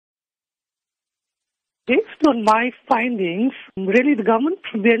Based on my findings, really the government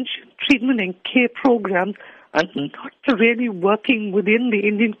prevention, treatment and care programs are not really working within the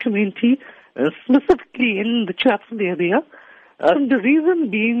Indian community, specifically in the Chatsworth area. The reason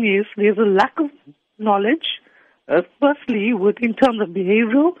being is there's a lack of knowledge, firstly, in terms of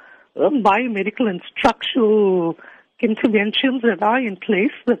behavioral, biomedical and structural interventions that are in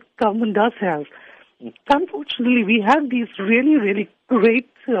place that government does have. Unfortunately, we have these really, really great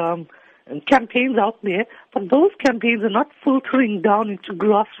campaigns out there, but those campaigns are not filtering down into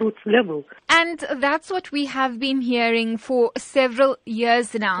grassroots level. And that's what we have been hearing for several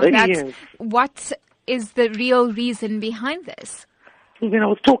years now. Yes. What is the real reason behind this? When I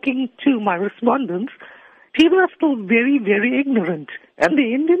was talking to my respondents, people are still very, very ignorant. And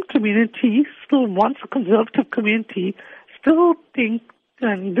the Indian community, still once a conservative community, still think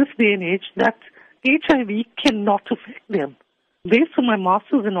in this day and age that HIV cannot affect them. Based on my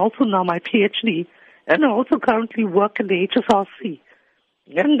master's and also now my PhD, and I also currently work at the HSRC.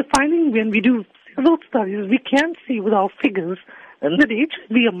 And the finding when we do several studies, we can see with our figures that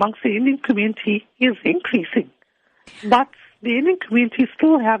HIV amongst the Indian community is increasing. But the Indian community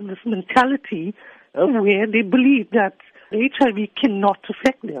still have this mentality where they believe that HIV cannot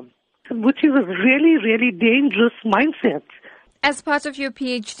affect them, which is a really, really dangerous mindset. As part of your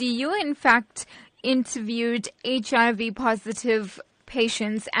PhD, you in fact interviewed HIV-positive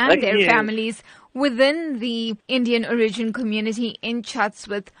patients and their families within the Indian origin community in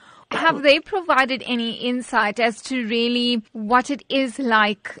Chatsworth. Have they provided any insight as to really what it is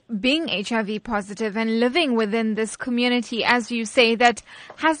like being HIV positive and living within this community, as you say, that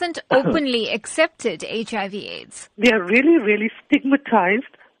hasn't openly accepted HIV/AIDS? They are really, really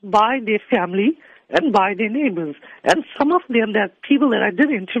stigmatized by their family and by their neighbors. And some of them, that people that I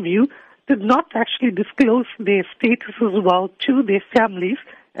did interview, did not actually disclose their status as well to their families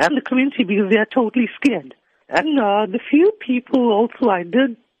and the community because they are totally scared. And the few people also I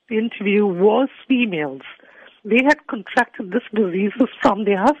did interview was females. They had contracted this diseases from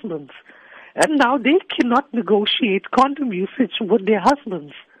their husbands. And now they cannot negotiate condom usage with their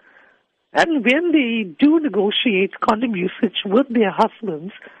husbands. And when they do negotiate condom usage with their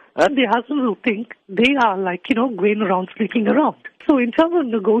husbands will think they are going around sleeping around. So in terms of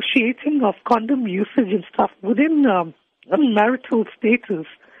negotiating of condom usage and stuff within marital status,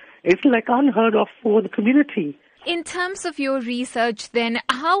 it's like unheard of for the community. In terms of your research then,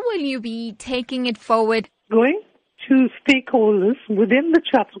 how will you be taking it forward? Going to stakeholders within the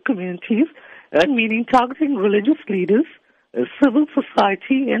Chatsworth communities, meaning targeting religious leaders, civil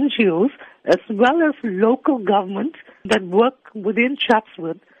society, NGOs, as well as local government that work within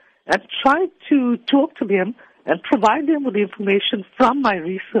Chatsworth, and try to talk to them and provide them with information from my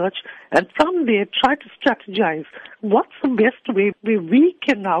research, and from there try to strategize what's the best way where we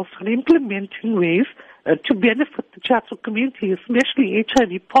can now start implementing ways to benefit the Chatsworth community, especially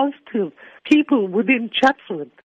HIV-positive people within Chatsworth.